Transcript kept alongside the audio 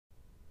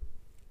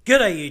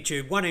G'day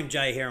YouTube,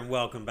 1MJ here and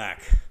welcome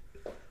back.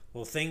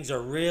 Well, things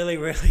are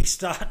really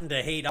starting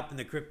to heat up in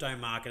the crypto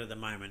market at the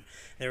moment.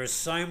 There is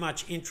so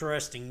much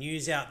interesting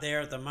news out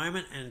there at the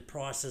moment and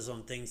prices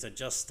on things are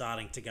just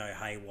starting to go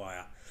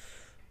haywire.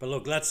 But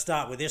look, let's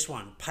start with this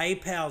one.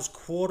 PayPal's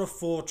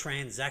Q4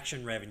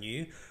 transaction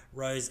revenue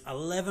rose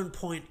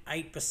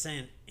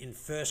 11.8% in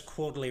first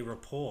quarterly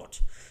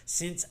report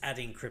since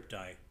adding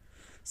crypto.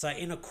 So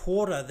in a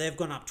quarter, they've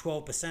gone up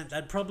 12%.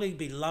 They'd probably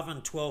be loving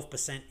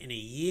 12% in a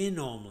year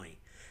normally.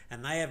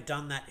 And they have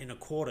done that in a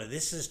quarter.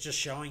 This is just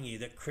showing you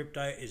that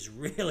crypto is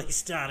really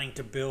starting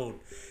to build.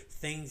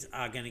 Things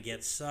are going to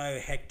get so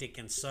hectic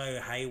and so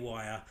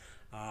haywire.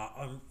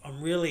 I'm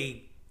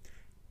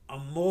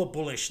more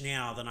bullish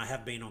now than I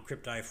have been on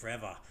crypto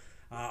forever.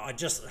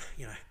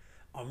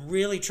 I'm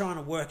really trying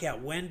to work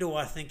out when do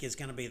I think is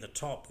going to be the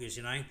top, because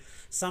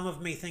some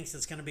of me thinks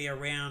it's going to be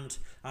around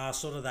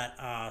sort of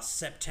that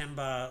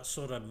September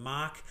sort of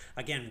mark.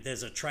 Again,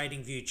 there's a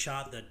trading view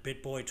chart that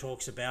BitBoy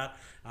talks about,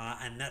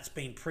 and that's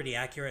been pretty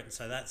accurate, and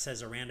so that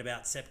says around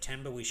about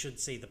September we should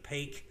see the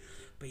peak.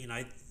 But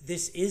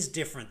this is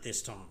different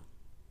this time.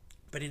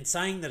 But in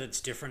saying that it's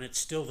different, it's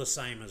still the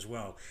same as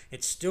well.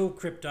 It's still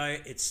crypto.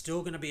 It's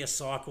still going to be a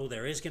cycle.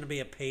 There is going to be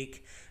a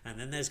peak, and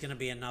then there's going to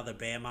be another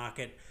bear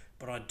market.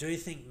 But I do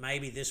think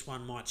maybe this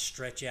one might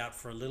stretch out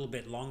for a little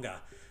bit longer.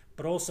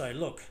 But also,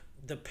 look,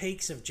 the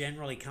peaks have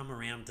generally come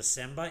around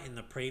December in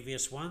the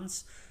previous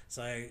ones.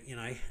 So,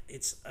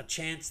 it's a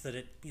chance that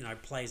it,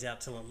 plays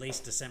out till at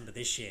least December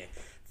this year.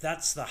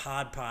 That's the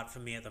hard part for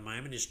me at the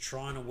moment, is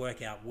trying to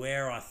work out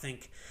where I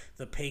think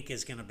the peak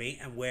is going to be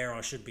and where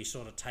I should be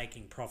sort of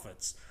taking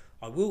profits.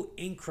 I will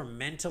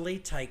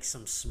incrementally take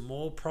some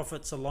small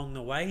profits along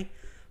the way.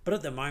 But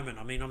at the moment,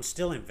 I'm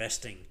still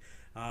investing.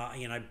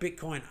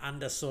 Bitcoin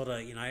under sort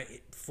of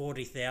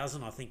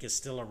 40,000 I think is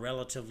still a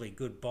relatively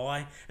good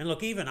buy. And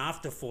look, even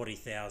after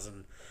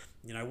 40,000,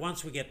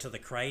 once we get to the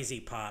crazy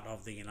part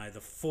of the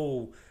the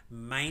full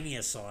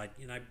mania side,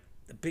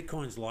 the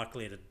Bitcoin's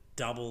likely to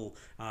double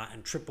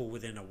and triple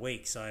within a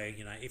week. So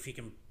if you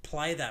can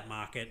play that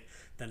market,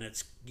 then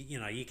it's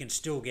you can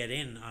still get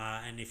in,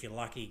 and if you're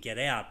lucky, get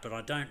out. But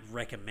I don't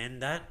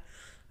recommend that.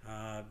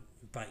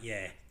 But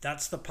yeah,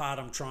 that's the part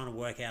I'm trying to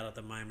work out at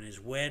the moment, is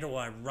where do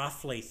I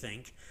roughly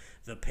think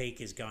the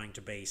peak is going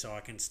to be, so I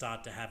can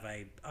start to have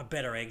a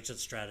better exit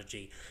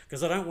strategy.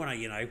 Because I don't want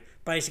to,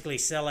 basically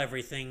sell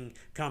everything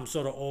come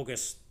sort of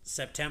August,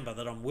 September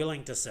that I'm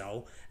willing to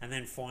sell, and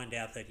then find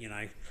out that,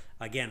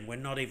 again, we're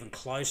not even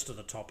close to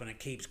the top and it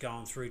keeps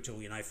going through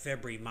till,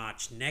 February,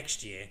 March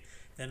next year.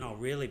 Then I'll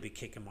really be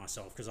kicking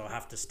myself, because I'll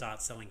have to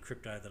start selling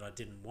crypto that I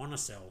didn't want to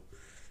sell.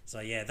 So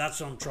yeah, that's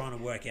what I'm trying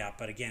to work out.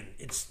 But again,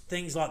 it's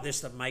things like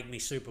this that make me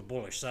super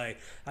bullish. So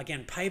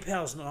again,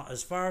 PayPal's not,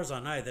 as far as I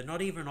know, they're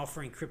not even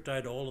offering crypto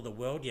to all of the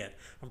world yet.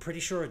 I'm pretty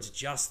sure it's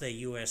just their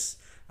US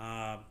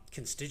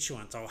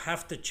constituents. I'll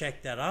have to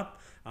check that up,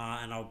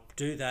 and I'll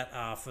do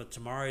that for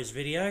tomorrow's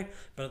video.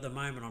 But at the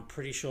moment, I'm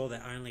pretty sure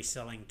they're only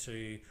selling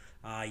to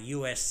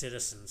US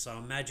citizens. So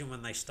imagine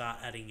when they start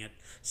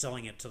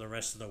selling it to the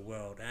rest of the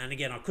world. And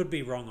again, I could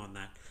be wrong on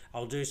that.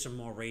 I'll do some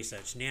more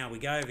research. Now we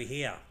go over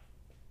here.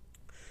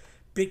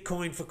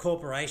 Bitcoin for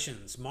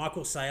corporations.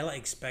 Michael Saylor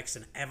expects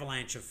an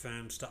avalanche of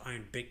firms to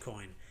own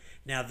Bitcoin.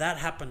 Now that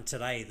happened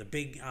today. The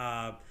big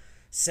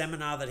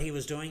seminar that he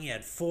was doing, he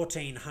had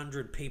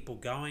 1,400 people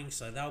going.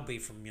 So they'll be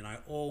from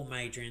all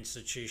major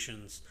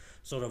institutions,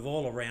 sort of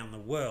all around the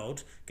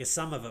world, because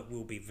some of it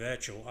will be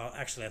virtual.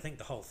 Actually, I think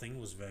the whole thing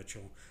was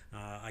virtual.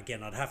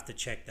 Again, I'd have to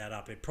check that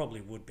up. It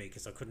probably would be,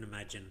 because I couldn't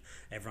imagine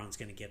everyone's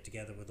going to get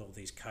together with all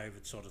these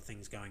COVID sort of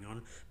things going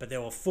on. But there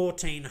were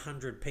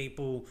 1,400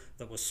 people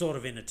that were sort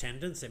of in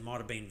attendance. It might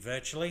have been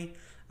virtually.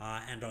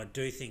 And I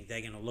do think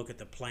they're going to look at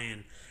the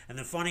plan. And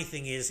the funny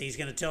thing is, he's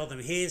going to tell them,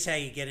 here's how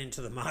you get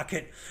into the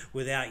market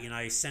without,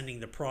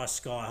 sending the price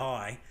sky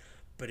high.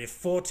 But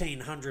if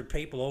 1,400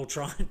 people all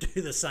try and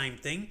do the same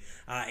thing,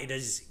 and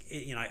it's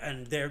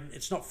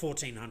not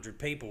 1,400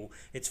 people,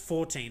 it's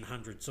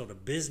 1,400 sort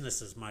of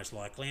businesses most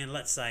likely. And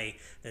let's say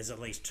there's at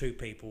least 2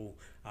 people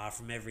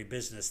from every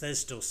business. There's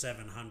still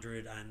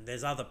 700, and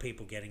there's other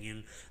people getting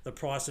in. The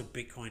price of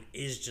Bitcoin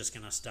is just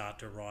going to start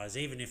to rise,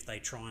 even if they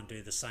try and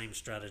do the same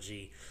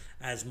strategy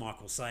as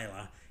Michael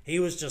Saylor. He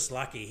was just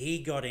lucky. He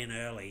got in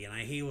early.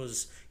 He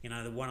was,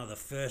 one of the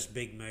first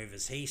big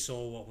movers. He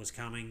saw what was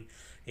coming.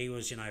 He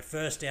was,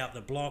 first out the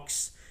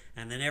blocks,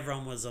 and then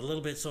everyone was a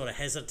little bit sort of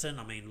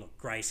hesitant. Look,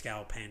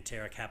 Grayscale,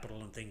 Pantera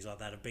Capital and things like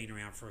that have been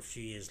around for a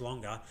few years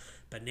longer,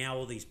 but now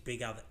all these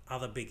big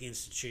other big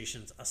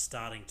institutions are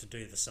starting to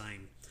do the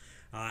same.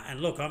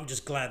 And look, I'm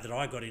just glad that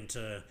I got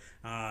into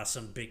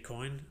some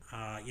Bitcoin,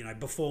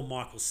 before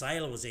Michael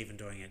Saylor was even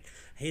doing it.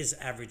 His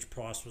average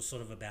price was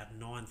sort of about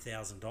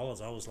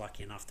 $9,000. I was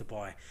lucky enough to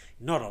buy,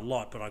 not a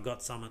lot, but I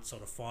got some at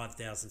sort of $5,000,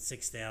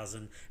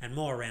 $6,000, and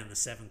more around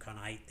the kind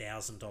of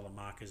 $8,000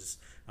 markers,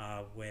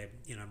 where,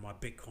 my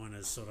Bitcoin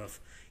has sort of,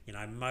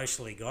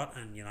 mostly got.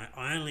 And,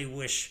 I only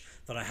wish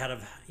that I had,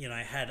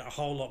 had a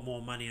whole lot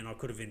more money and I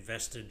could have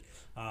invested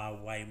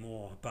way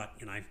more. But,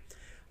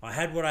 I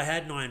had what I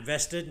had and I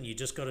invested, and you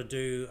just got to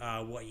do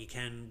what you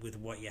can with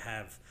what you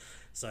have.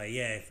 So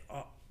yeah,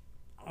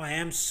 I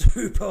am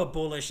super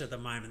bullish at the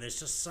moment. There's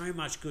just so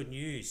much good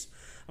news.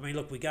 I mean,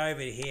 look, we go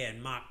over here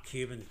and Mark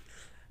Cuban,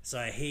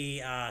 so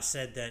he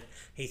said that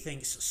he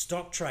thinks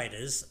stock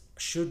traders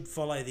should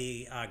follow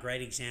the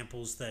great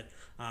examples that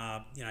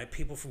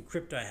people from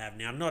crypto have.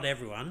 Now, not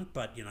everyone,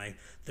 but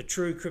the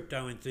true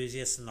crypto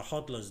enthusiasts and the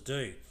hodlers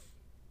do.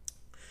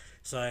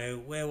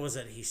 So where was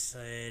it? He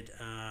said,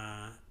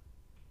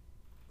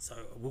 so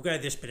we'll go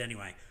this bit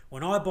anyway.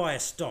 When I buy a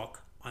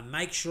stock, I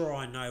make sure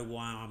I know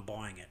why I'm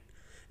buying it.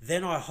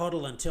 Then I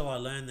hodl until I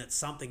learn that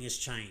something has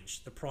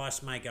changed. The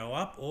price may go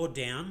up or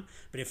down,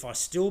 but if I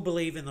still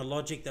believe in the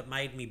logic that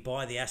made me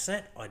buy the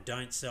asset, I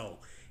don't sell.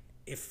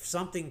 If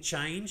something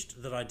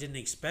changed that I didn't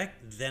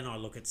expect, then I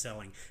look at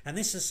selling. And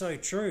this is so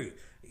true.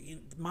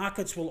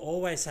 Markets will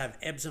always have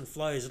ebbs and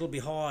flows. It'll be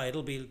high,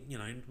 it'll be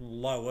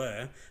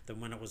lower than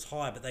when it was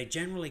high, but they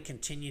generally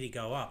continue to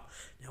go up.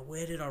 Now,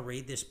 where did I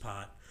read this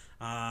part?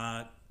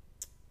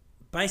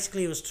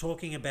 Basically, it was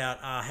talking about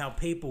how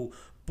people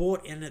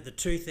bought in at the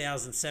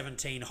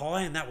 2017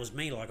 high, and that was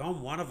me. Like,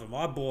 I'm one of them.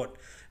 I bought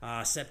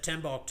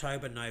September,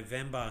 October,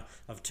 November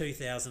of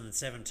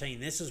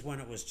 2017. This is when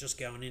it was just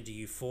going into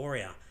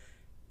euphoria,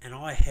 and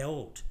I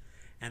held.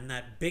 And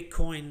that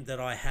Bitcoin that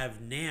I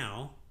have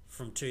now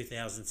from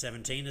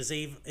 2017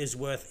 is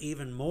worth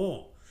even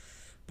more.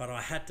 But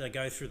I had to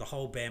go through the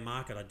whole bear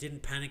market. I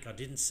didn't panic. I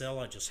didn't sell.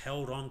 I just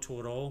held on to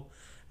it all.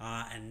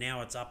 And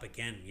now it's up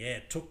again. Yeah,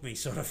 it took me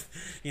sort of,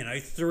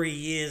 3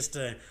 years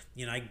to,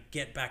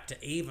 get back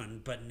to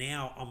even. But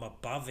now I'm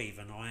above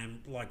even. I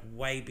am like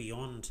way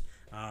beyond,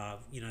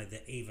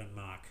 the even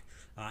mark.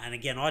 And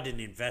again, I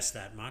didn't invest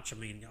that much. I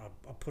mean,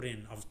 I put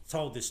in, I've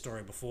told this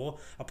story before,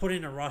 I put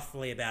in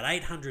roughly about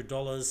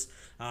 $800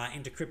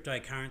 into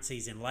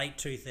cryptocurrencies in late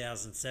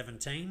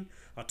 2017.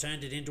 I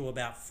turned it into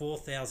about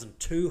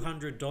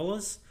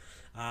 $4,200.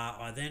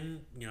 I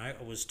then, I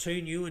was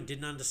too new and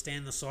didn't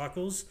understand the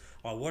cycles.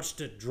 I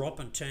watched it drop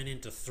and turn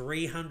into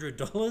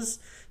 $300.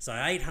 So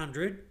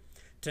 800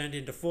 turned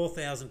into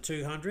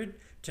 4,200,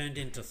 turned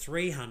into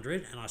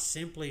 300, and I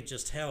simply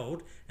just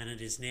held, and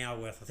it is now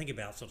worth, I think,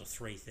 about sort of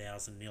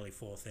 $3,000, nearly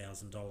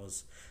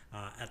 $4,000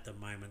 at the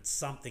moment,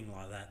 something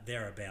like that,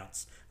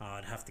 thereabouts.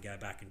 I'd have to go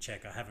back and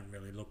check. I haven't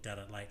really looked at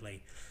it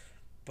lately.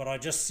 But I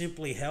just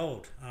simply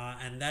held,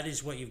 and that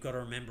is what you've got to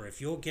remember.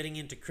 If you're getting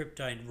into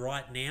crypto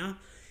right now,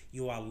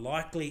 you are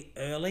likely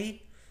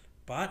early,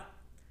 but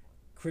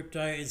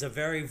crypto is a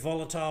very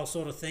volatile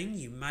sort of thing.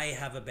 You may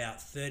have about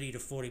 30 to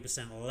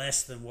 40%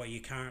 less than what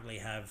you currently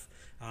have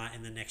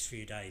in the next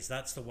few days.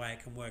 That's the way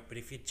it can work. But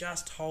if you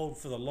just hold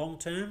for the long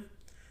term,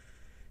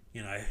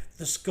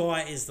 the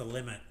sky is the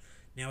limit.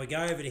 Now we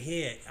go over to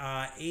here.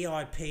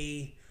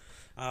 EIP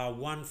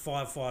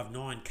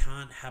 1559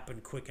 can't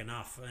happen quick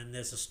enough. And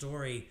there's a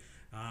story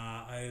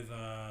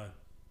over...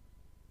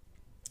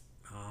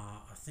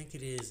 I think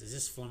it is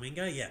this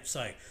Flamingo? Yeah,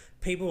 so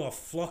people are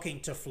flocking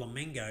to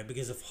Flamingo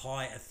because of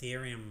high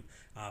Ethereum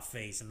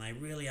fees, and they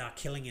really are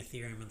killing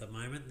Ethereum at the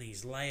moment.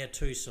 These layer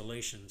 2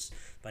 solutions,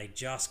 they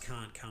just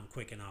can't come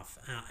quick enough,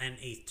 and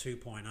ETH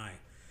 2.0.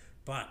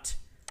 But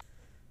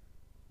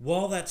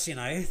while that's,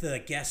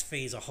 the gas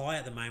fees are high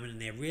at the moment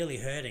and they're really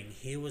hurting,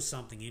 here was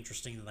something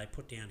interesting that they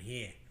put down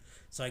here.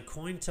 So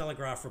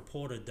Cointelegraph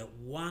reported that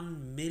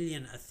 1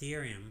 million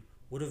Ethereum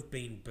would have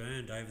been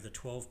burned over the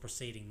 12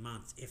 preceding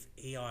months if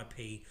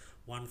EIP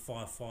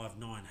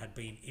 1559 had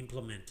been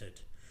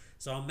implemented.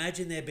 So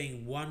imagine there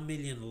being 1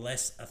 million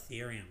less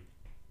Ethereum.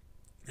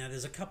 Now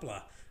there's a couple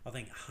of, I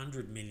think,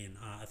 100 million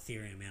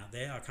Ethereum out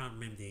there. I can't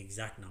remember the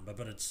exact number,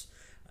 but it's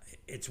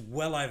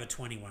well over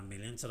 21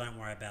 million, so don't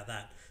worry about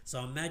that.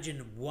 So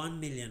imagine 1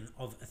 million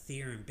of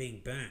Ethereum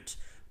being burnt.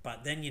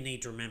 But then you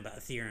need to remember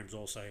Ethereum's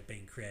also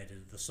being created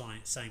at the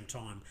same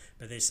time.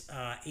 But this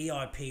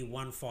EIP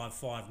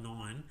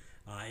 1559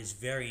 is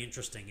very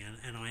interesting,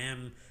 and I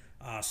am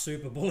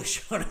super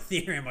bullish on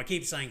Ethereum. I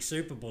keep saying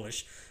super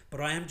bullish,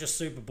 but I am just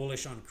super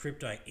bullish on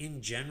crypto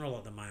in general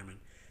at the moment.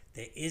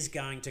 There is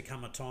going to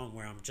come a time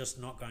where I'm just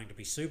not going to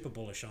be super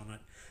bullish on it.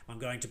 I'm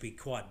going to be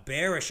quite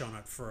bearish on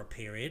it for a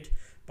period,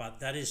 but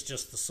that is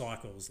just the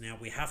cycles. Now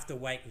we have to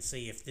wait and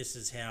see if this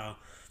is how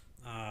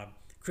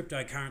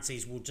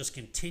cryptocurrencies will just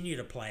continue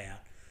to play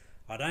out.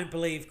 I don't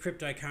believe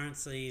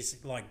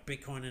cryptocurrencies like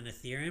Bitcoin and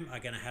Ethereum are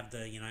going to have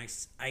the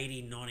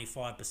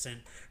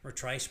 80-95%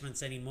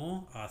 retracements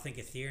anymore. I think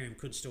Ethereum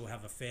could still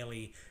have a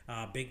fairly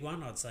big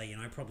one. I'd say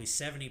probably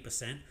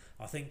 70%.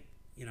 I think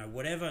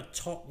whatever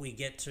top we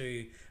get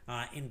to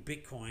in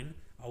Bitcoin,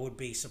 I would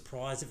be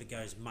surprised if it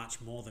goes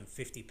much more than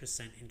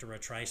 50% into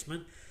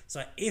retracement.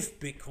 So if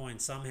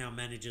Bitcoin somehow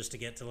manages to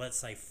get to, let's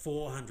say,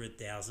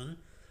 400,000,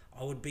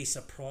 I would be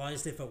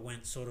surprised if it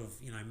went sort of,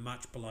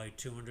 much below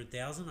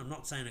 200,000. I'm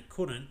not saying it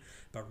couldn't,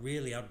 but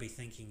really I'd be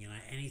thinking,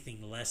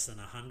 anything less than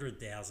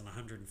 100,000,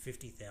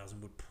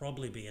 150,000 would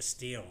probably be a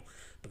steal,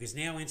 because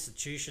now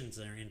institutions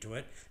are into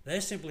it.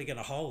 They're simply going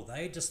to hold.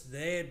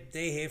 They're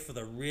here for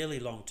the really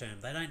long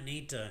term. They don't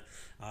need to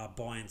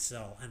buy and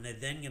sell, and they're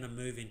then going to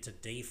move into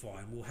DeFi,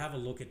 and we'll have a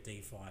look at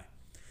DeFi.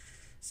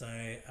 So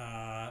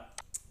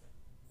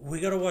we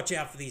got to watch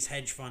out for these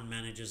hedge fund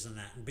managers and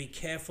that, and be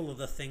careful of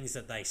the things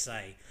that they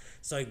say.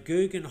 So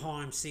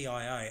Guggenheim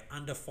CIO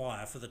under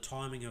fire for the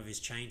timing of his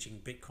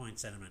changing Bitcoin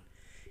sentiment.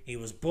 He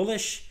was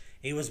bullish,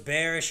 he was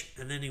bearish,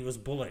 and then he was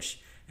bullish.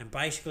 And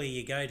basically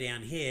you go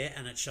down here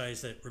and it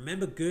shows that,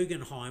 remember,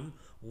 Guggenheim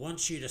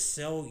wants you to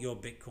sell your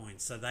Bitcoin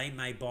so they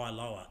may buy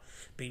lower.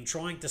 Been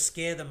trying to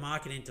scare the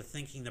market into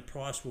thinking the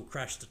price will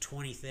crash to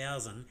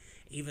 20,000,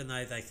 even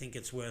though they think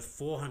it's worth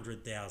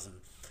 400,000.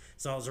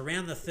 So it was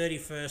around the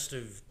 31st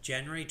of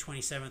January,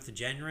 27th of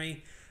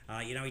January.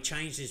 He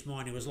changed his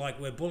mind. He was like,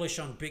 we're bullish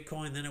on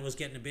Bitcoin. Then it was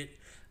getting a bit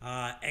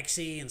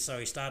exy, and so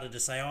he started to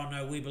say, oh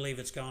no, we believe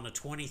it's going to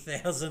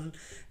 20,000,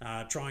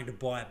 trying to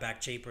buy it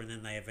back cheaper, and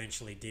then they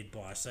eventually did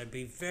buy. So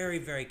be very,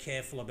 very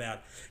careful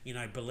about,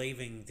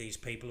 believing these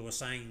people who are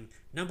saying,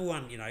 number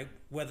one,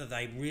 whether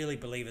they really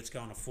believe it's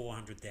going to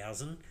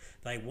 400,000.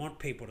 They want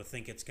people to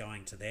think it's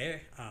going to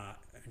there.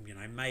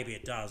 Maybe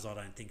it does. I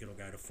don't think it'll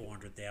go to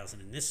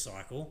 400,000 in this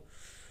cycle.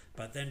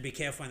 But then be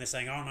careful when they're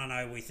saying, oh,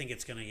 no, we think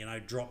it's going to,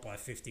 drop by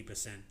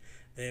 50%.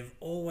 They've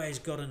always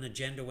got an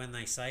agenda when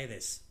they say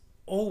this.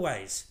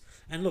 Always.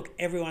 And look,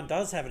 everyone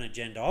does have an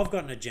agenda. I've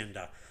got an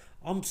agenda.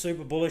 I'm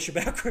super bullish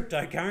about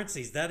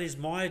cryptocurrencies. That is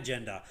my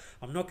agenda.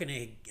 I'm not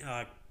going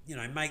to,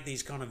 make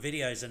these kind of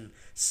videos and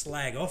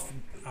slag off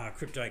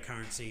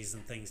cryptocurrencies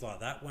and things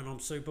like that when I'm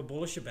super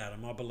bullish about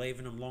them. I believe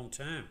in them long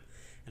term.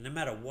 And no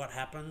matter what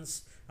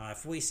happens,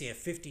 if we see a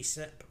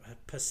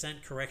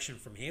 50% correction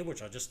from here,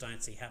 which I just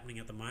don't see happening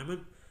at the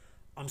moment,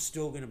 I'm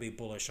still going to be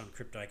bullish on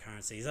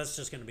cryptocurrencies. That's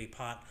just going to be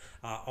part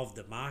of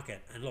the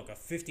market. And look, a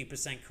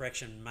 50%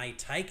 correction may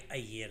take a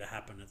year to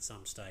happen at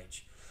some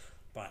stage.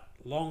 But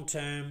long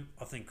term,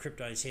 I think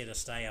crypto is here to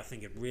stay. I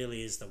think it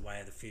really is the way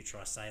of the future.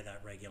 I say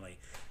that regularly.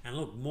 And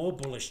look, more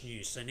bullish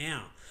news. So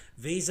now,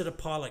 Visa to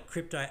pilot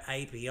crypto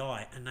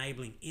API,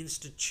 enabling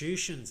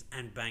institutions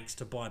and banks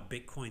to buy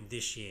Bitcoin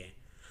this year.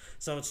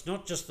 So it's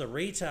not just the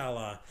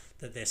retailer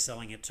that they're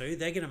selling it to.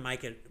 They're going to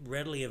make it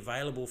readily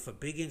available for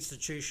big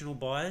institutional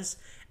buyers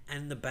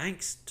and the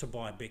banks to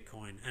buy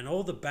Bitcoin. And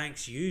all the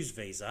banks use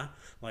Visa.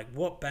 Like,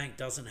 what bank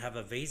doesn't have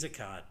a Visa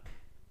card?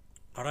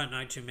 I don't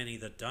know too many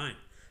that don't.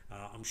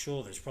 I'm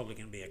sure there's probably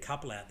going to be a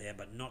couple out there,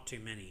 but not too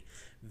many.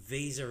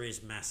 Visa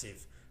is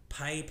massive.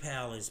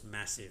 PayPal is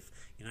massive.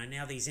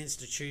 Now these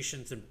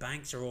institutions and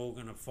banks are all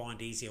going to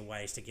find easier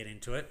ways to get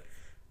into it.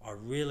 I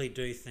really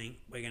do think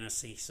we're going to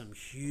see some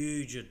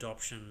huge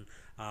adoption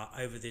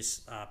over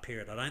this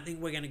period. I don't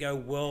think we're going to go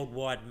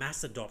worldwide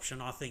mass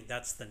adoption. I think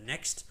that's the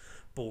next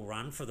bull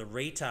run for the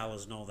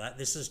retailers and all that.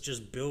 This is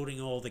just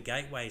building all the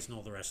gateways and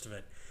all the rest of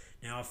it.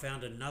 Now, I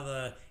found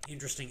another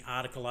interesting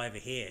article over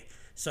here.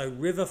 So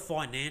River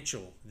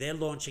Financial, they're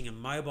launching a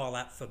mobile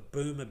app for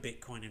boomer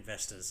Bitcoin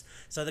investors.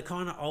 So the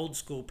kind of old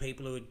school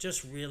people who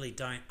just really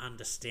don't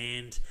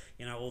understand,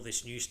 all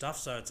this new stuff.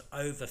 So it's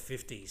over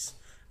 50s.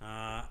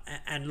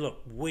 And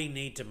look, we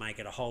need to make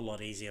it a whole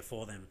lot easier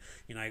for them.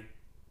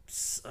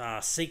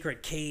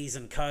 Secret keys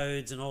and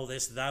codes and all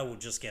this, they will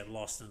just get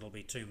lost and it'll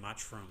be too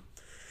much for them.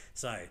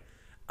 So,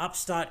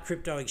 upstart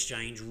crypto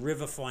exchange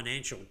River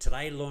Financial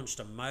today launched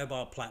a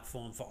mobile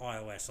platform for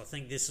iOS. I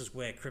think this is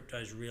where crypto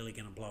is really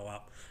going to blow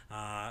up,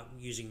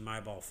 using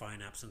mobile phone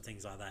apps and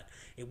things like that.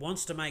 It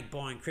wants to make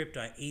buying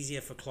crypto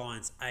easier for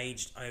clients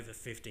aged over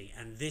 50,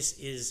 and this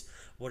is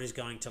what is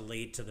going to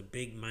lead to the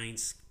big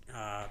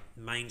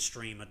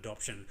mainstream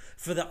adoption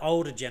for the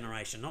older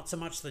generation, not so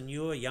much the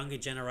newer, younger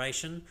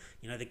generation.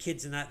 The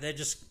kids in that,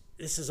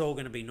 this is all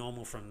going to be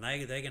normal from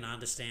them. They're going to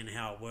understand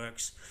how it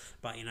works.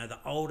 But, the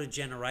older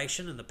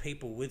generation and the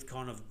people with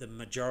kind of the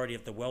majority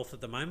of the wealth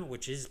at the moment,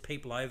 which is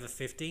people over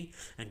 50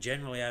 and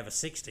generally over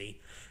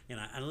 60,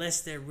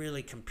 unless they're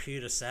really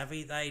computer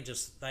savvy, they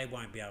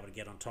won't be able to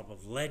get on top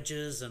of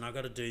ledgers, and I've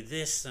got to do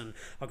this, and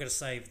I've got to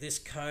save this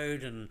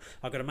code, and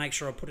I've got to make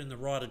sure I put in the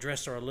right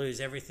address or I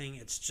lose everything.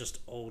 It's just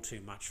all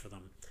too much for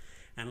them.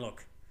 And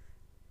look,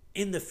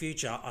 in the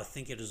future, I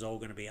think it is all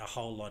going to be a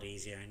whole lot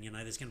easier. And,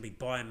 there's going to be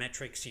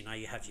biometrics.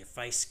 You have your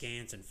face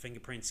scans and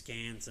fingerprint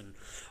scans and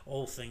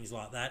all things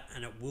like that.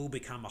 And it will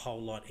become a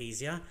whole lot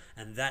easier.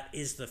 And that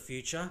is the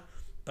future.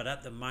 But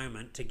at the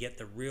moment, to get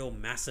the real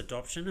mass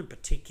adoption, and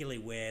particularly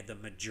where the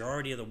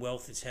majority of the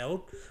wealth is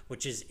held,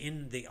 which is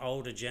in the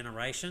older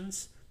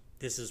generations,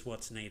 this is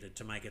what's needed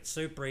to make it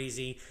super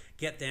easy.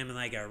 Get them and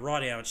they go,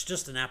 rightio, it's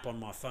just an app on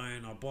my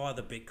phone. I buy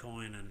the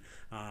Bitcoin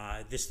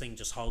and this thing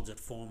just holds it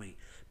for me.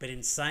 But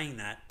in saying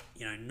that,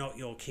 not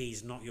your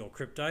keys, not your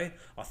crypto,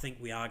 I think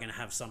we are going to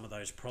have some of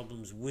those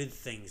problems with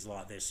things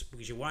like this,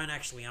 because you won't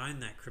actually own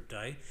that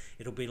crypto.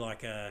 It'll be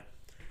like a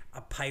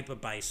a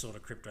paper-based sort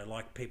of crypto,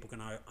 like people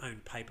can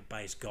own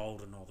paper-based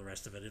gold and all the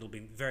rest of it. It'll be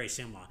very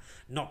similar.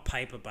 Not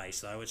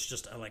paper-based though, it's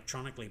just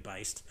electronically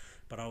based.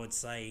 But I would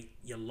say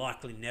you're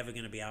likely never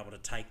going to be able to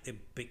take the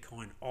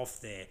Bitcoin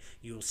off there.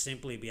 You'll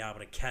simply be able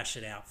to cash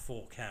it out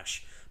for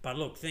cash. But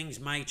look, things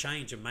may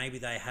change, and maybe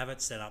they have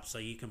it set up so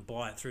you can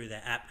buy it through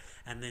their app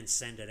and then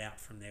send it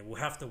out from there.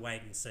 We'll have to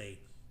wait and see.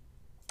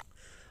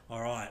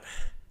 All right,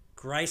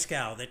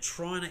 Grayscale, they're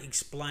trying to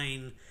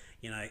explain,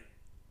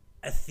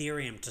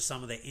 Ethereum to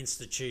some of their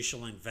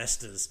institutional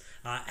investors.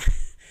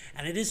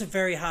 And it is a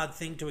very hard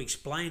thing to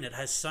explain. It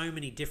has so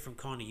many different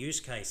kind of use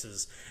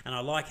cases, and I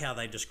like how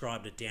they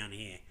described it down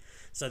here.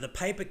 So the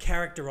paper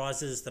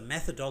characterizes the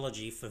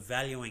methodology for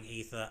valuing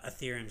Ether,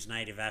 Ethereum's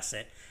native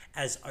asset,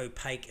 as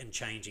opaque and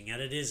changing,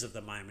 and it is at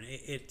the moment.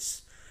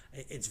 It's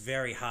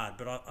very hard,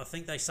 but I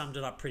think they summed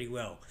it up pretty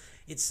well.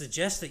 It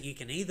suggests that you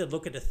can either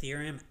look at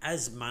Ethereum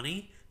as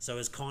money, so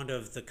as kind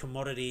of the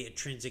commodity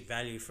intrinsic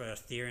value for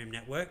Ethereum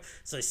network,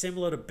 so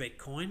similar to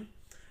Bitcoin,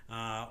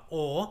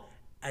 or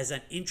as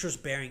an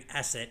interest-bearing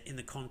asset in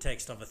the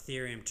context of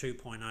Ethereum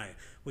 2.0,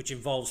 which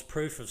involves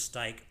proof of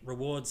stake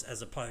rewards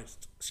as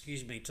opposed,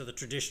 to the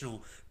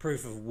traditional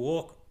proof of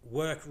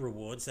work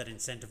rewards that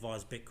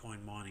incentivize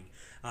Bitcoin mining.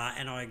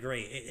 And I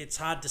agree, it's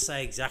hard to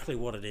say exactly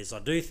what it is. I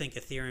do think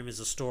Ethereum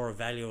is a store of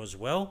value as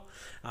well,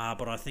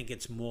 but I think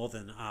it's more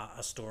than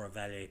a store of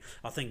value.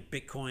 I think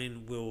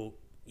Bitcoin will,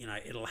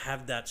 it'll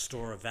have that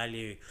store of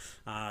value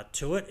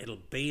to it. It'll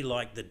be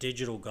like the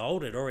digital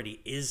gold. It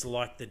already is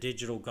like the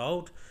digital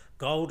gold.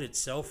 Gold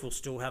itself will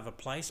still have a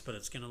place, but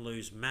it's going to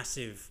lose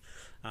massive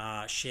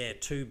share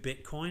to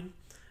Bitcoin.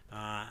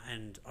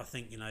 And I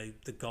think,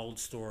 the gold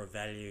store of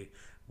value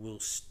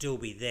will still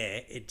be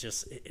there. It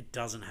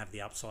doesn't have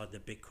the upside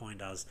that Bitcoin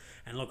does.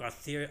 And look, I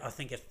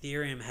think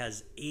Ethereum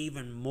has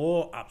even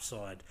more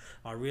upside.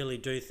 I really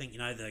do think,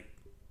 the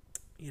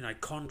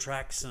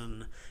contracts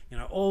and,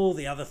 all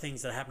the other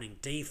things that are happening,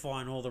 DeFi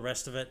and all the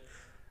rest of it.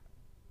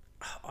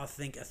 I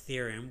think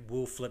Ethereum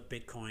will flip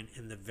Bitcoin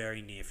in the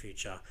very near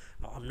future.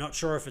 I'm not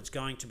sure if it's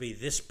going to be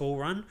this bull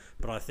run,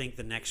 but I think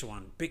the next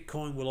one.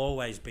 Bitcoin will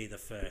always be the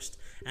first,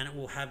 and it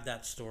will have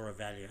that store of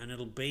value, and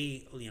it'll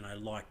be,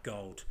 like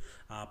gold.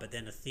 But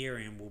then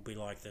Ethereum will be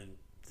like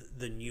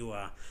the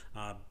newer,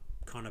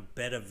 kind of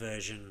better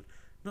version.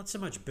 Not so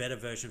much better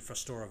version for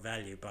store of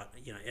value, but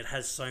it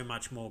has so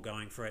much more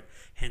going for it.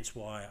 Hence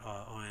why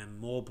I am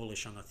more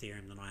bullish on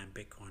Ethereum than I am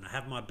Bitcoin. I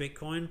have my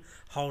Bitcoin,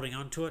 holding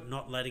onto it,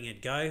 not letting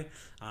it go,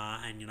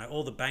 and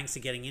all the banks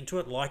are getting into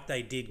it like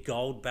they did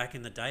gold back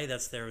in the day.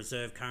 That's their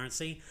reserve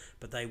currency,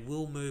 but they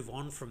will move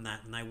on from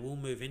that, and they will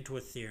move into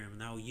Ethereum,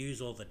 and they'll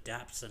use all the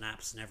dApps and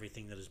apps and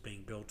everything that is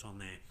being built on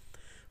there.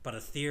 But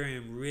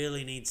Ethereum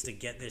really needs to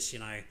get this,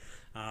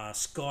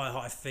 sky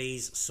high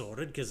fees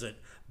sorted, because it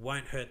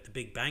won't hurt the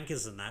big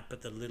bankers and that,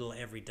 but the little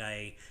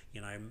everyday,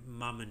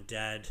 mum and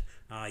dad,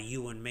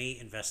 you and me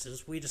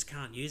investors, we just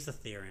can't use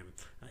Ethereum.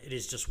 It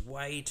is just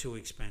way too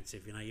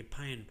expensive. You're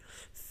paying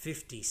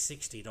 $50,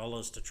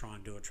 $60 to try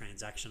and do a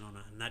transaction on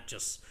it, and that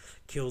just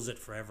kills it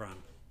for everyone.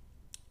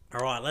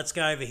 All right, let's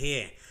go over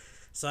here.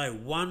 So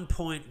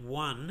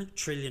 $1.1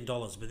 trillion,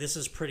 but this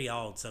is pretty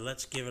old, so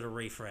let's give it a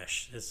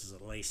refresh. This is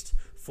at least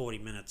 40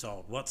 minutes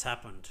old. What's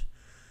happened?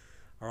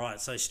 All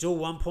right, so still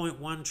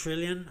 1.1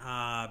 trillion.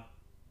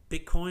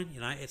 Bitcoin,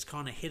 it's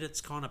kind of hit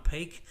its kind of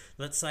peak,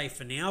 let's say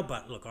for now,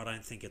 but look, I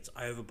don't think it's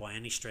over by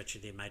any stretch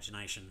of the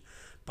imagination.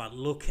 But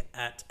look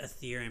at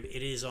Ethereum,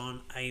 it is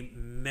on a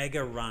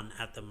mega run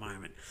at the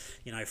moment.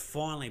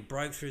 Finally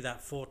broke through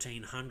that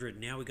 1400.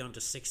 Now we're going to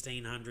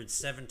 1600,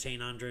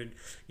 1700,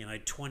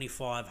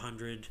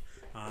 2500.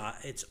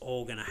 It's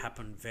all going to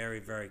happen very,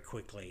 very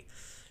quickly.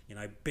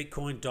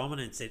 Bitcoin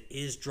dominance, it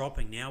is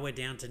dropping. Now we're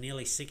down to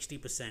nearly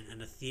 60%,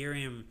 and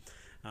Ethereum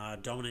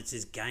dominance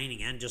is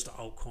gaining, and just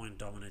altcoin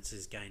dominance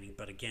is gaining.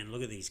 But again,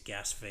 look at these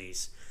gas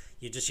fees.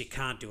 You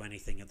can't do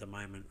anything at the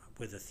moment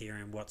with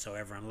Ethereum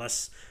whatsoever,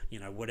 unless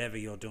whatever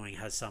you're doing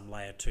has some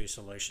layer 2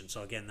 solution.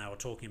 So again, they were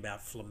talking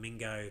about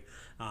Flamingo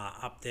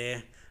up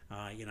there,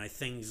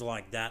 things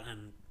like that,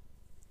 and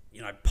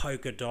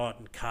Polkadot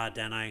and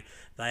Cardano,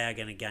 they are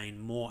going to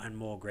gain more and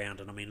more ground.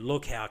 And I mean,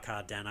 look how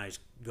Cardano's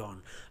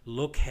gone.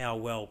 Look how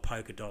well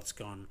Polkadot's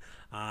gone.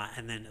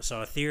 And then, so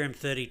Ethereum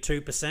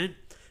 32%,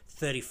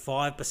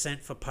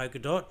 35% for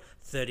Polkadot,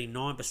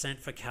 39%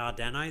 for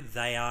Cardano.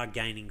 They are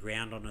gaining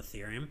ground on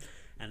Ethereum.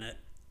 And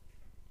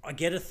I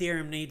get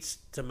Ethereum needs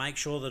to make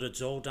sure that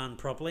it's all done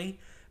properly,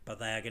 but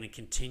they are going to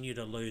continue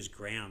to lose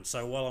ground.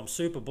 So while I'm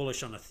super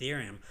bullish on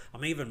Ethereum,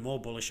 I'm even more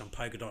bullish on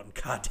Polkadot and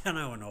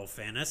Cardano in all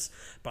fairness.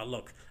 But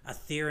look,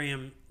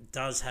 Ethereum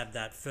does have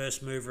that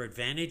first mover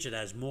advantage. It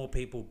has more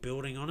people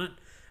building on it.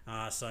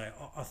 So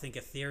I think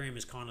Ethereum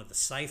is kind of the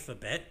safer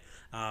bet,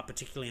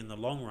 particularly in the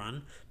long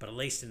run. But at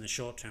least in the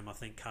short term, I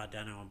think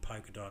Cardano and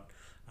Polkadot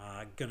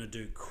are going to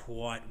do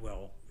quite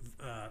well.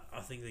 I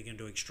think they're going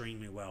to do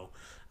extremely well.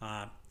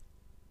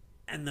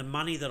 And the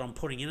money that I'm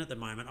putting in at the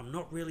moment, I'm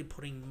not really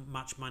putting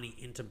much money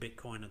into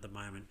Bitcoin at the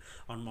moment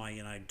on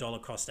my dollar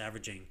cost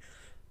averaging.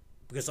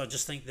 because I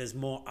just think there's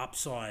more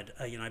upside.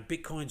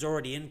 Bitcoin's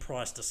already in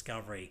price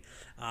discovery.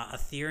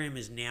 Ethereum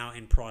is now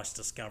in price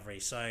discovery.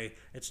 So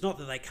it's not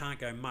that they can't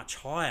go much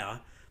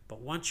higher,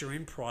 but once you're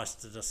in price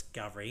to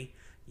discovery,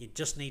 you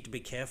just need to be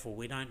careful.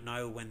 We don't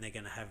know when they're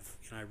going to have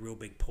real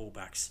big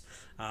pullbacks.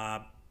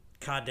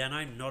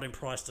 Cardano not in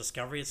price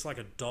discovery. It's like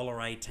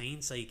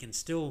 $1.18, so you can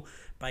still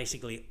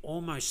basically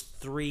almost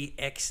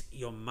 3x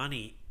your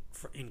money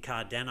in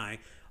Cardano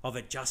of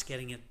it just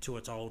getting it to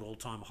its old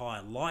all-time high.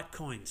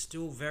 Litecoin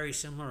still very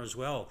similar as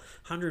well.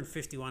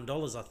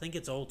 $151. I think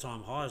its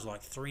all-time high is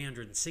like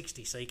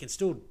 360, so you can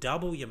still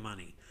double your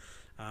money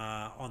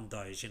on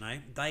those.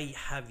 They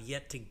have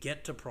yet to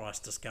get to price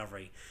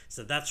discovery,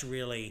 so that's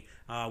really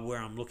where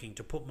I'm looking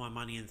to put my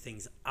money in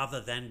things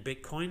other than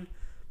Bitcoin.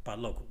 But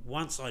look,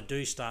 once I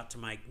do start to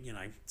make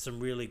some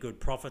really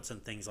good profits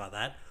and things like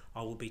that,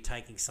 I will be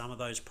taking some of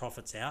those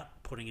profits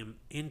out, putting them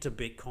into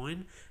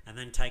Bitcoin, and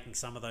then taking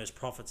some of those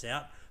profits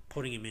out,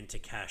 putting them into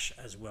cash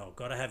as well.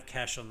 Got to have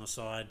cash on the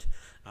side.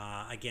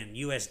 Again,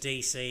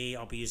 USDC,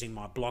 I'll be using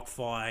my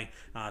BlockFi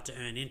to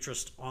earn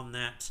interest on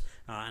that.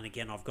 And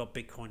again, I've got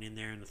Bitcoin in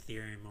there and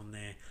Ethereum on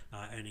there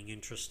earning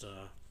interest.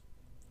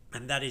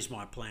 And that is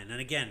my plan.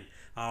 And again,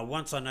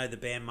 once I know the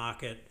bear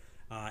market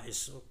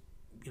is,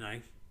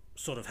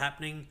 sort of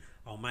happening,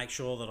 I'll make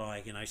sure that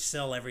I,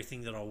 sell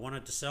everything that I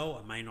wanted to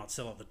sell. I may not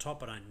sell at the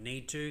top. I don't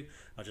need to.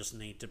 I just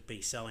need to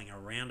be selling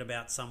around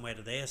about somewhere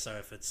to there. So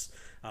if it's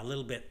a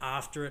little bit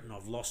after it and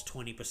I've lost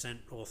 20%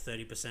 or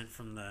 30%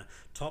 from the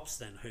tops,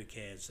 then who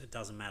cares? It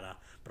doesn't matter.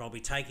 But I'll be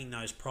taking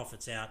those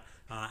profits out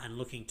and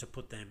looking to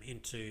put them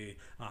into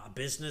a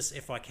business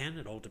if I can.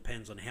 It all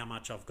depends on how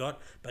much I've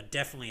got, but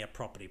definitely a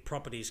property.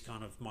 Property is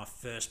kind of my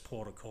first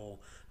port of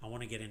call. I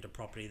want to get into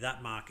property.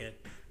 That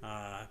market,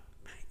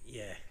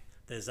 yeah.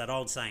 There's that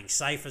old saying,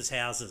 safe as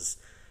houses,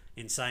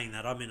 in saying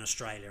that I'm in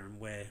Australia and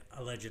we're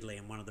allegedly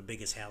in one of the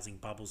biggest housing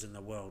bubbles in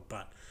the world.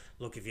 But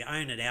look, if you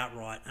own it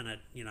outright and it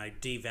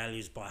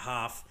devalues by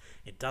half,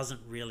 it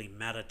doesn't really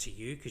matter to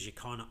you because you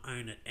kind of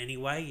own it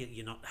anyway.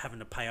 You're not having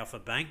to pay off a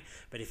bank.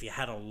 But if you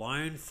had a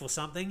loan for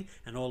something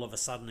and all of a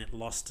sudden it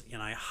lost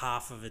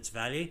half of its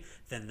value,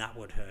 then that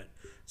would hurt.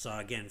 So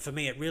again, for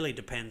me, it really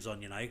depends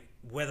on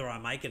whether I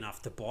make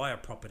enough to buy a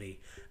property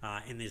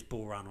in this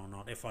bull run or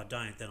not. If I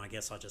don't, then I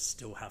guess I just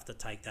still have to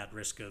take that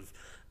risk of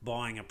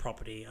buying a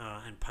property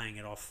and paying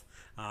it off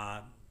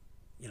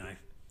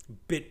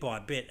bit by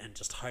bit, and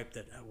just hope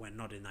that we're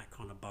not in that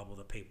kind of bubble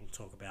that people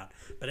talk about.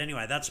 But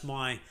anyway, that's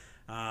my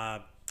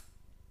plan,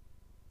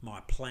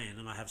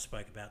 and I have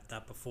spoke about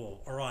that before.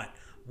 All right,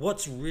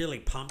 what's really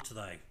pumped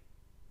today?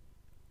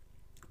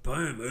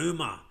 Boom,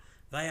 UMA.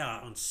 They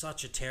are on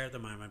such a tear at the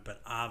moment,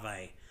 but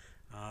Aave.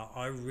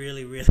 I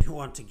really, really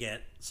want to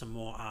get some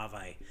more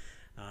Aave.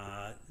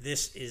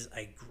 This is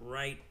a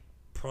great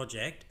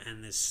project,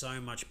 and there's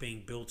so much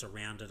being built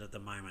around it at the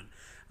moment.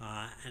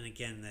 And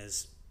again,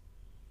 there's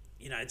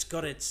it's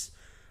got its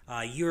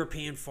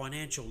European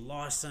financial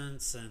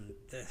license, and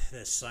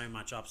there's so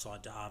much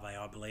upside to Aave,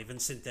 I believe, and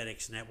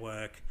Synthetics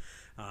Network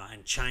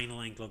and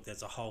Chainlink. Look,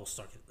 there's a whole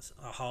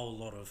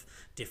lot of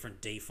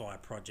different DeFi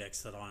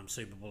projects that I'm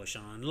super bullish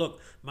on. And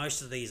look,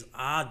 most of these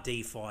are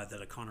DeFi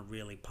that are kind of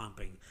really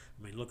pumping.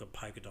 I mean, look at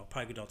Polkadot.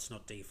 Polkadot's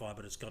not DeFi,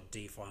 but it's got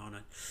DeFi on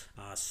it.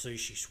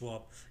 Sushi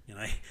Swap,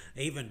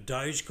 even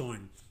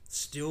Dogecoin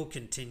still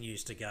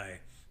continues to go.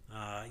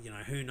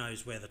 Who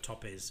knows where the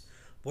top is.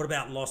 What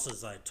about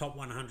losses though? Top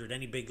 100,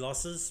 any big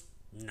losses?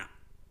 No,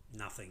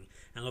 nothing.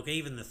 And look,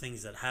 even the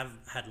things that have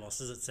had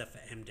losses, except for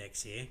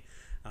MDEX here,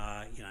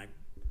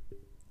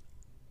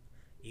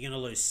 you're going to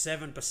lose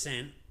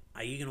 7%.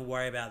 Are you going to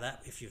worry about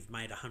that if you've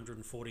made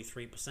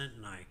 143%?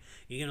 No.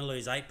 You're going to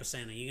lose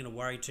 8%. Are you going to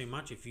worry too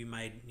much if you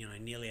made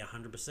nearly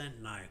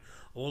 100%? No.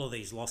 All of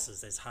these losses,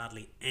 there's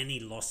hardly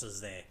any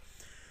losses there.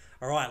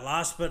 All right,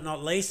 last but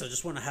not least, I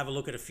just want to have a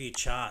look at a few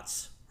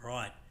charts. All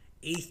right,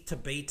 ETH to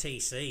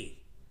BTC.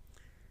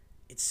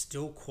 It's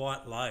still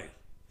quite low.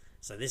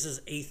 So this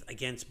is ETH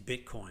against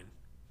Bitcoin.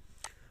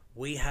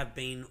 We have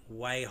been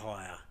way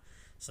higher.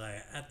 So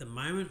at the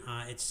moment,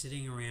 it's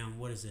sitting around,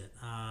 what is it?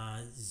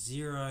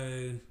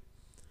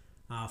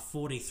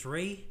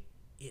 0.43.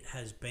 It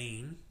has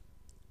been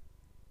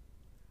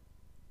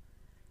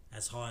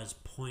as high as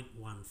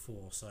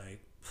 0.14. So,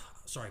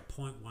 sorry,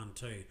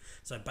 0.12.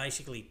 So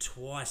basically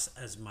twice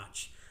as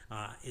much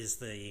is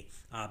the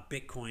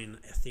Bitcoin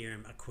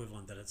Ethereum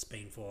equivalent that it's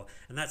been for.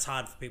 And that's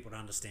hard for people to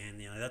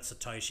understand. That's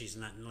Satoshis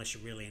and that, unless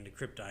you're really into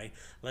crypto.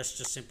 Let's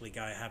just simply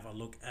go have a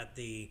look at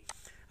the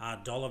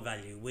dollar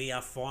value. We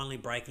are finally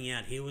breaking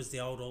out. Here was the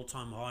old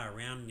all-time high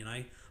around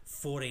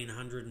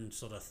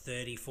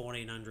 1430,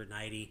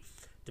 1480,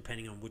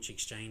 depending on which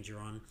exchange you're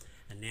on.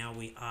 And now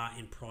we are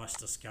in price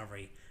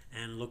discovery.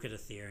 And look at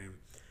Ethereum,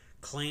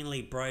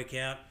 cleanly broke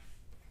out.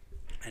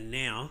 And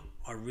now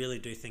I really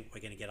do think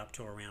we're going to get up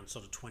to around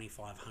sort of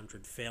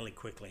 2,500 fairly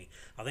quickly.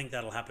 I think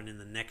that'll happen in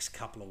the next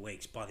couple of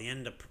weeks. By the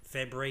end of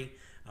February,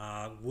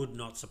 would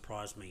not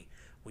surprise me.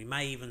 We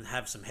may even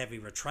have some heavy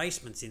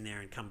retracements in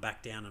there and come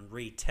back down and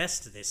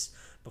retest this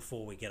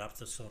before we get up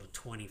to sort of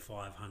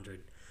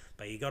 2,500.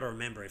 But you got to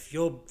remember, if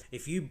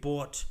you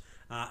bought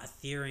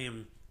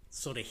Ethereum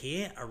sort of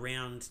here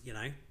around,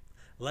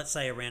 let's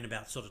say around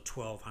about sort of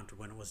 1200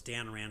 when it was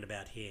down around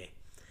about here.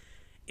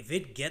 If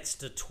it gets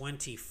to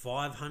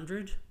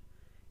 2500,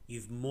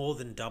 you've more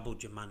than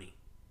doubled your money.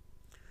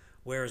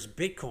 Whereas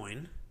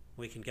Bitcoin,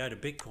 we can go to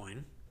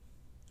Bitcoin,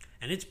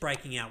 and it's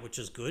breaking out, which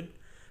is good.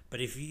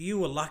 But if you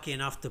were lucky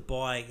enough to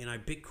buy,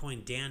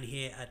 Bitcoin down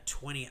here at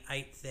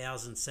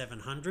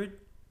 28,700,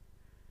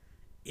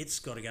 it's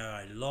got to go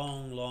a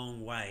long,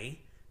 long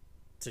way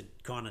to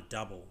kind of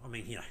double. I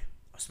mean,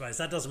 I suppose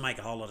that doesn't make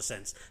a whole lot of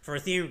sense. For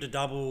Ethereum to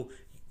double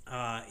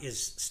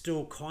is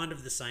still kind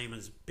of the same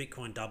as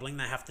Bitcoin doubling.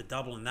 They have to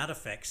double and that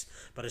affects,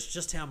 but it's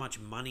just how much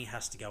money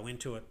has to go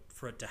into it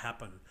for it to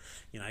happen.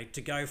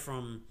 To go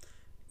from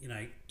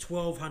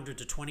 1200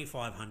 to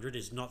 2500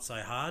 is not so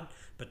hard,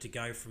 but to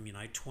go from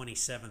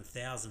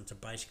 27,000 to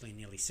basically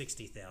nearly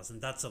 60,000,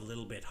 that's a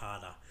little bit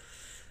harder.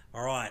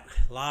 All right,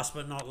 last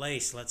but not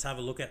least, let's have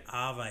a look at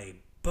Aave.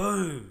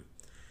 Boom,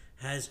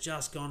 has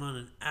just gone on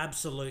an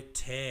absolute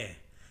tear.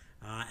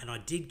 And I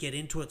did get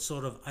into it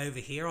sort of over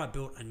here. I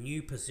built a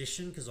new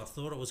position because I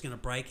thought it was going to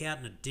break out,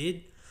 and it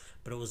did,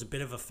 but it was a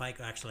bit of a fake.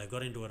 Actually, I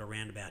got into it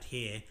around about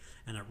here,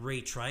 and it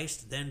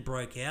retraced, then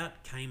broke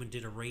out, came and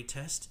did a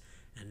retest,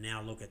 and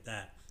now look at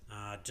that.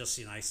 Just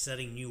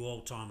setting new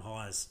all-time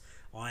highs.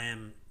 I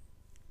am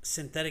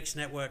Synthetics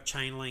Network,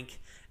 Chainlink,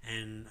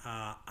 and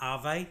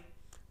Aave.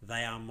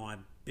 They are my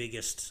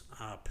biggest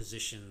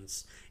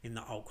positions in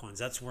the altcoins.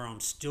 That's where I'm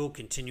still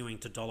continuing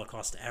to dollar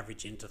cost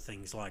average into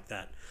things like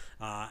that,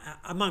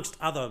 amongst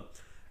other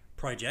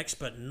projects,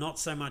 but not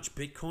so much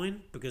Bitcoin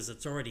because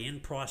it's already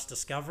in price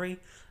discovery.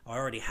 I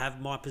already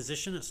have my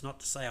position. It's not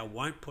to say I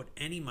won't put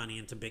any money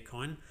into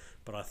Bitcoin,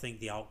 but I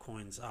think the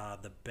altcoins are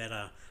the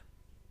better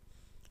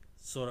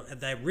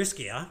they're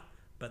riskier,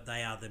 but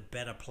they are the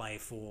better play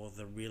for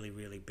the really,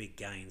 really big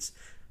gains.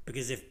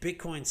 Because if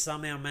Bitcoin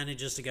somehow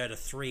manages to go to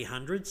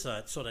 300, so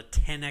it's sort of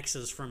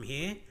 10x's from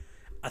here,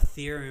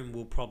 Ethereum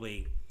will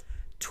probably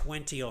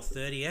 20 or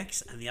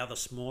 30x, and the other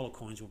smaller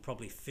coins will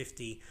probably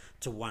 50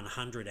 to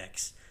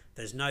 100x.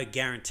 There's no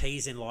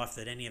guarantees in life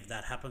that any of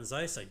that happens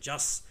though, so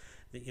just,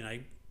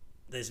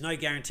 there's no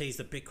guarantees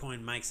that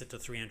Bitcoin makes it to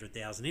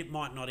 300,000. It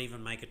might not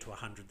even make it to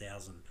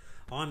 100,000.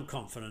 I'm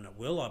confident it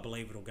will. I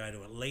believe it'll go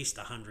to at least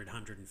 100,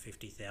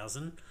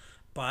 150,000,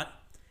 but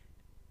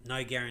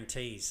no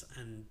guarantees.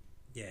 And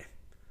yeah,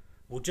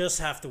 we'll just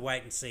have to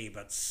wait and see.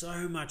 But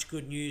so much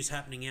good news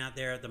happening out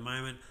there at the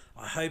moment.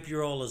 I hope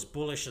you're all as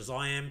bullish as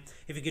I am.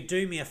 If you could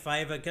do me a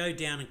favor, go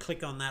down and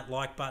click on that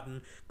like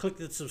button, click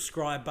the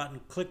subscribe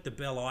button, click the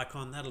bell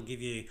icon. That'll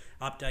give you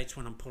updates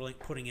when I'm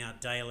putting out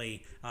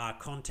daily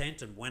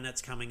content and when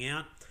it's coming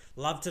out.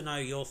 Love to know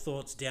your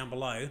thoughts down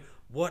below.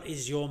 What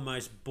is your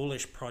most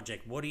bullish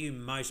project? What are you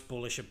most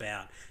bullish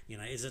about?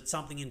 Is it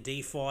something in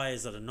DeFi?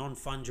 Is it a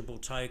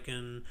non-fungible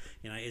token?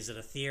 Is it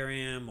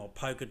Ethereum or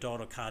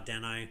Polkadot or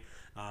Cardano?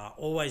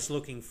 Always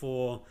looking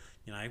for,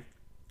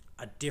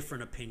 a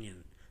different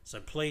opinion. So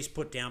please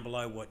put down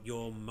below what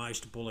you're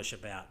most bullish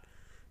about.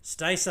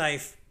 Stay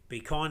safe. Be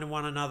kind to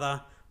one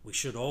another. We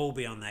should all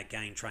be on that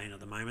gain train at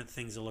the moment.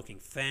 Things are looking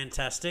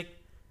fantastic,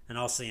 and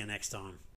I'll see you next time.